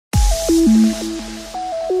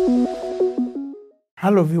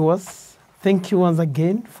Hello viewers, thank you once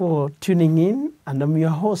again for tuning in, and I'm your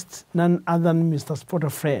host, none other than Mr. Spotter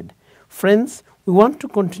Fred. Friends, we want to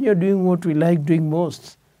continue doing what we like doing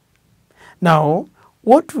most. Now,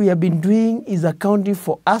 what we have been doing is accounting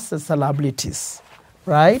for assets and liabilities,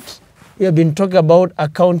 right? We have been talking about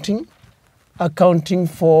accounting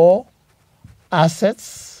for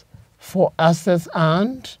assets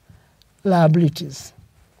and liabilities.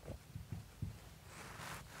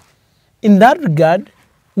 In that regard,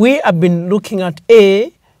 we have been looking at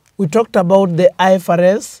A. We talked about the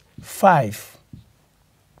IFRS 5.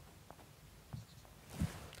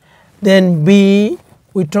 Then B,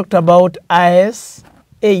 we talked about IAS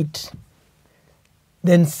 8.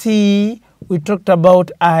 Then C, we talked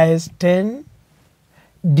about IAS 10.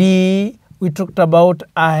 D, we talked about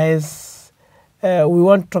IAS, we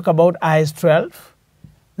want to talk about IAS 12.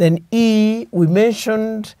 Then E, we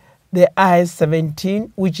mentioned the IAS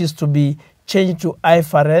 17, which is to be changed to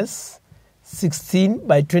IFRS 16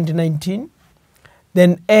 by 2019.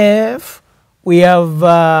 Then F, we have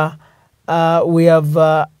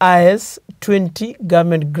IAS 20,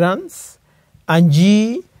 government grants. And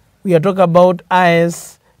G, we are talking about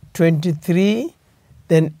IAS 23.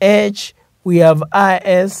 Then H, we have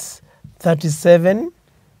IAS 37.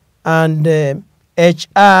 And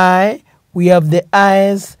HI, we have the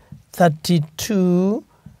IAS 32,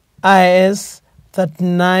 IAS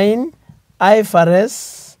 39,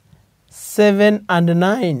 IFRS 7 and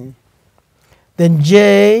 9. Then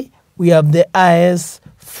J, we have the IAS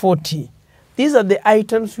 40. These are the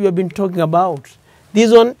items we have been talking about.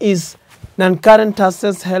 This one is non-current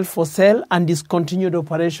assets held for sale and discontinued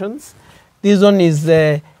operations. This one is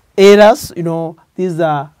errors, these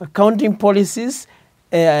are accounting policies,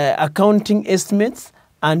 accounting estimates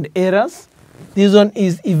and errors. This one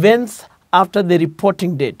is events after the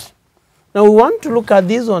reporting date. Now we want to look at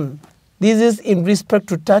this one. This is in respect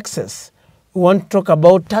to taxes. We want to talk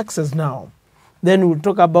about taxes now. Then we'll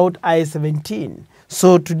talk about IAS 17.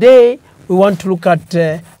 So today we want to look at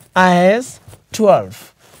IAS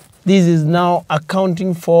 12. This is now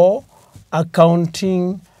accounting for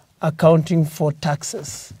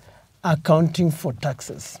taxes. Accounting for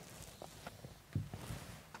taxes.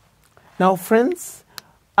 Now friends,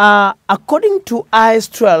 according to IAS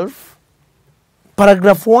 12,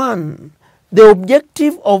 Paragraph 1, the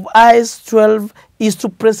objective of IAS 12 is to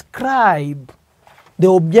prescribe.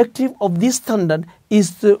 The objective of this standard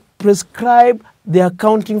is to prescribe the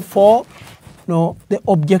accounting for, the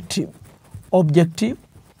objective,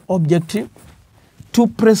 to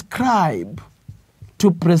prescribe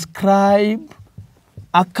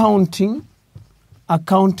accounting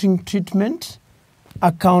treatment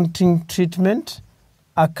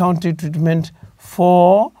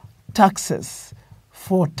for taxes.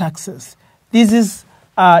 This is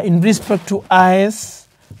in respect to IAS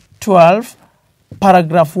 12,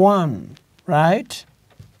 paragraph 1, right?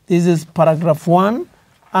 This is paragraph 1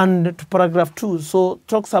 and to paragraph 2. So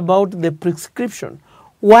talks about the prescription.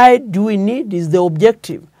 Why do we need this? The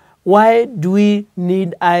objective. Why do we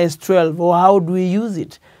need IAS 12 or how do we use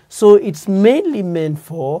it? So it's mainly meant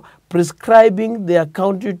for prescribing the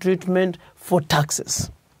accounting treatment for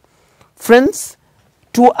taxes. Friends,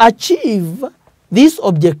 to achieve this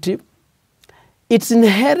objective, it's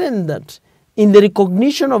inherent that in the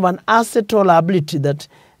recognition of an asset or liability that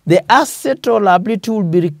the asset or liability will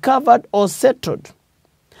be recovered or settled.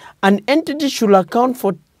 An entity should account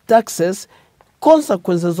for taxes,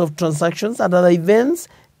 consequences of transactions and other events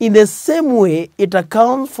in the same way it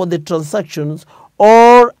accounts for the transactions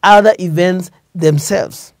or other events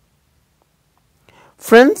themselves.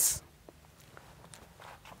 Friends,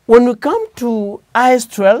 when we come to IAS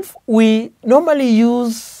 12, we normally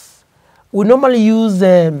use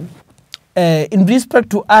in respect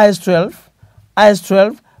to IAS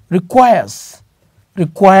 12 requires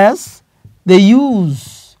the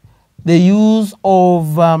use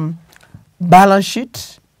of balance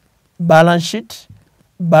sheet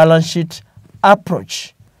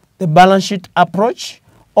approach, the balance sheet approach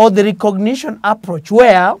or the recognition approach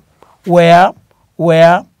where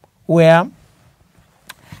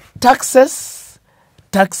taxes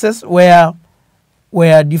where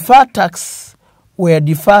deferred tax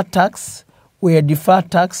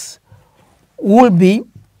will be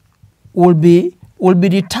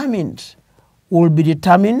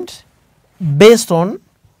determined based on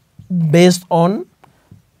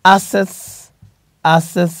assets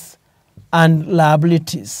and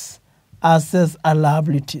liabilities.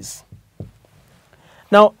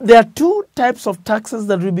 Now, there are two types of taxes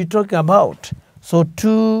that we'll be talking about. So,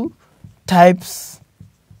 two types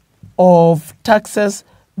of taxes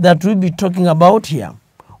that we'll be talking about here.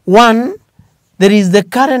 One, there is the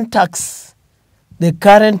current tax,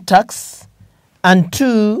 and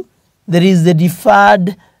two, there is the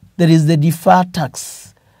deferred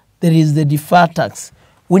tax.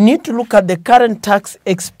 We need to look at the current tax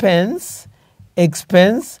expense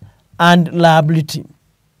and liability.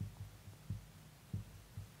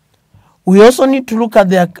 We also need to look at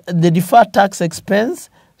the deferred tax expense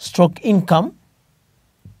stroke income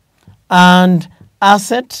and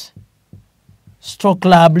asset stroke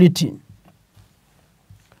liability.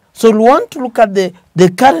 So we want to look at the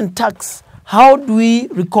current tax. How do we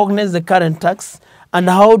recognize the current tax, and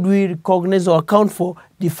how do we recognize or account for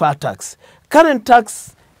deferred tax? Current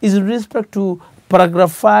tax is in respect to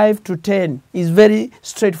paragraph 5 to 10 is very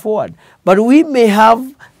straightforward, but we may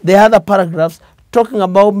have the other paragraphs talking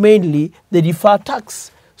about mainly the deferred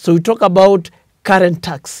tax. So we talk about current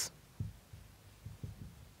tax.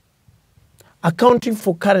 Accounting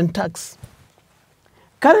for current tax.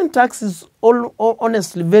 Current tax is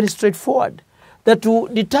honestly very straightforward. That to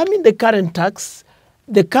determine the current tax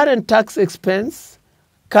expense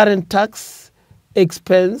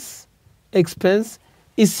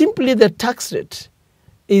is simply the tax rate.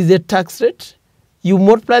 You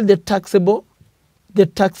multiply the taxable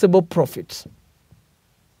profit.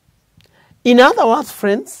 In other words,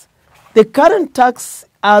 friends, the current tax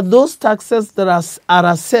are those taxes that are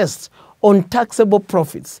assessed on taxable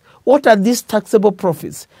profits. What are these taxable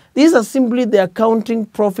profits? These are simply the accounting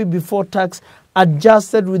profit before tax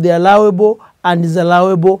adjusted with the allowable and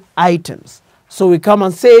disallowable items. So we come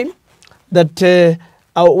and say that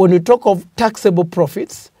when we talk of taxable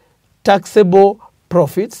profits, you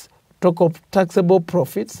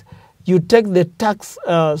take the tax,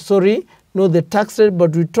 the tax rate,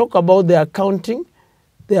 but we talk about the accounting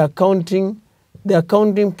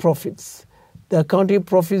profits. The accounting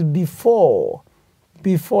profits before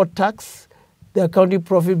tax, the accounting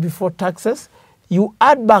profit before taxes. You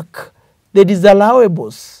add back the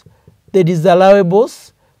disallowables,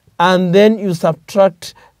 and then you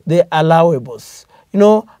subtract the allowables.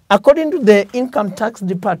 According to the income tax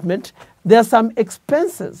department, there are some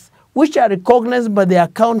expenses which are recognized by the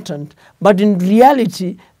accountant, but in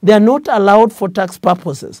reality, they are not allowed for tax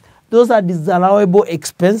purposes. Those are disallowable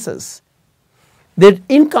expenses. The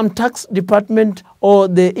income tax department or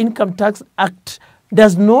the Income Tax Act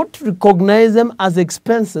does not recognize them as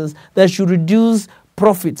expenses that should reduce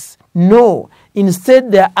profits. No,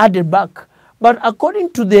 instead they are added back. But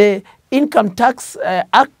according to the Income Tax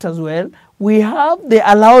Act as well, we have the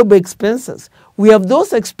allowable expenses. We have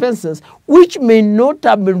those expenses which may not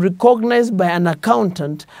have been recognized by an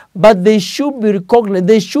accountant, but they should be recognized.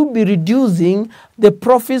 They should be reducing the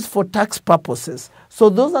profits for tax purposes. So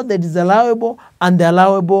those are the disallowable and the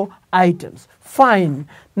allowable items. Fine.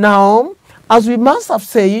 Now, as we must have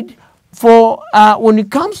said, for when it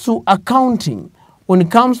comes to accounting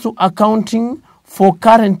for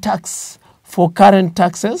current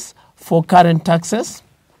taxes,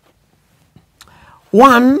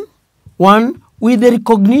 one with the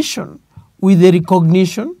recognition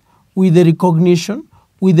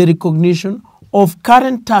of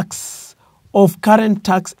current tax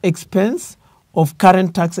expense,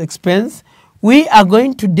 we are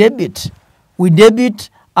going to debit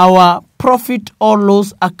our profit or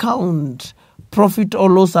loss account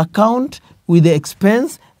with the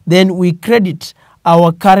expense. Then we credit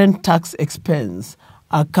our current tax expense,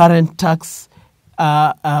 current tax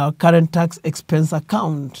expense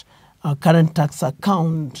account, current tax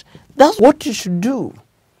account. That's what you should do.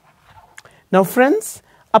 Now, friends,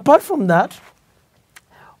 apart from that,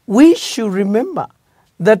 we should remember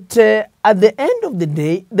that at the end of the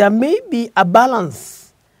day, there may be a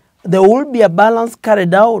balance. There will be a balance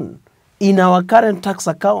carried down in our current tax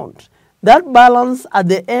account. That balance at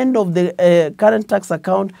the end of the current tax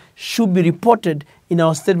account should be reported in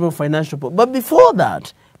our statement of financial report. But before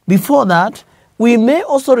that, we may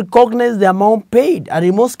also recognize the amount paid. And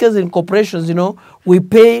in most cases in corporations, we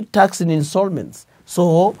pay tax in installments.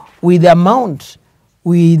 So with the amount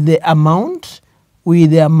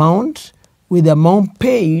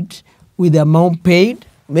paid,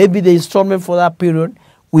 maybe the installment for that period,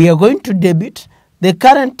 we are going to debit the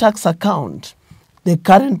current tax account,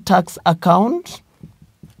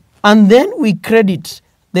 and then we credit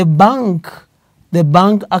the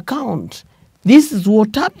bank account. This is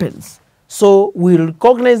what happens. So we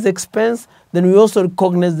recognize the expense, then we also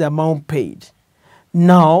recognize the amount paid.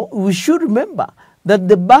 Now, we should remember that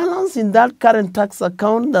the balance in that current tax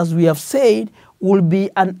account, as we have said, will be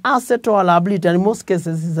an asset or a liability, and in most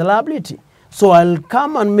cases it's a liability. So I'll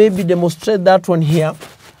come and maybe demonstrate that one here.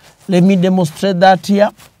 Let me demonstrate that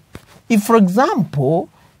here. If, for example,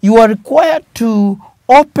 you are required to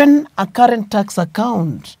open a current tax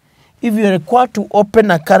account. If you are required to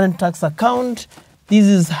open a current tax account, this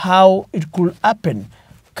is how it could happen.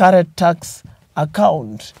 Current tax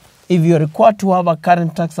account. If you are required to have a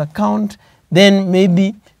current tax account, then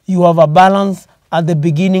maybe you have a balance at the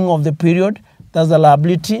beginning of the period. That's a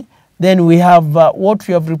liability. Then we have what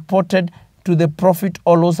we have reported to the profit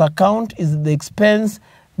or loss account is the expense.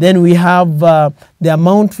 Then we have the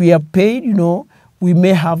amount we have paid. We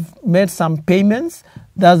may have made some payments.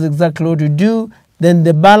 That's exactly what you do. Then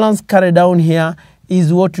the balance carried down here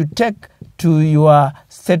is what you take to your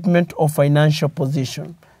statement of financial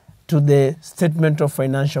position. To the statement of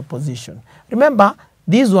financial position. Remember,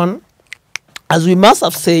 this one, as we must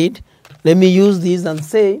have said, let me use this and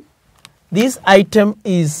say, this item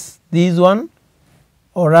is this one,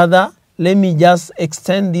 or rather, let me just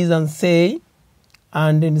extend this and say,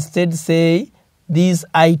 and instead say, this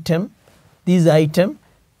item,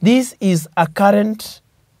 this is a current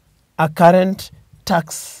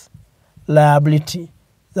tax liability,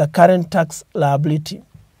 the current tax liability.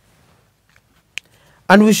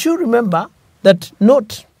 And we should remember that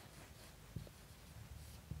note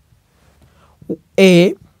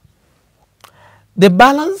A, the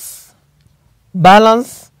balance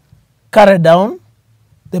carried down,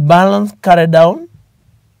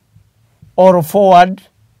 or forward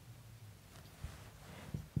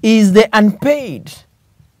is the unpaid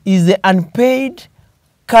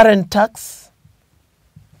current tax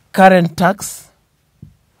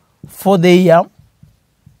for the year,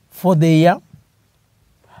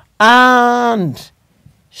 and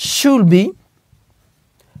should be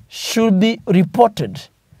reported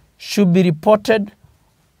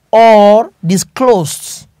or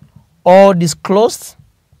disclosed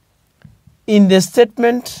in the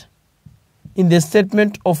statement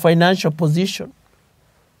of financial position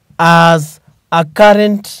as a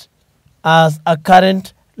current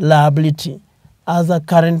liability.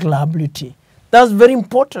 That's very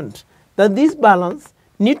important, that this balance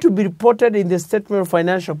need to be reported in the statement of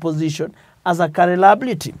financial position as a current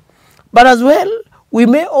liability. But as well, we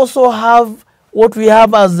may also have what we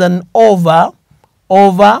have as an over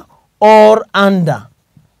or under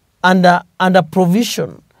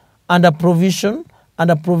provision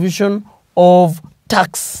of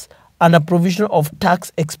tax, under provision of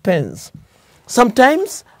tax expense.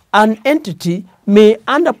 Sometimes an entity may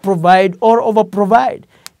underprovide or overprovide.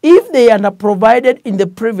 If they underprovided in the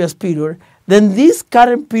previous period, then this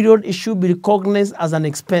current period it should be recognized as an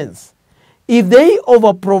expense. If they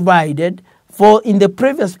overprovided in the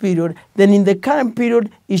previous period, then in the current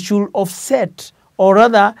period it should offset or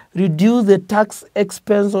rather reduce the tax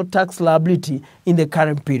expense or tax liability in the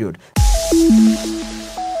current period.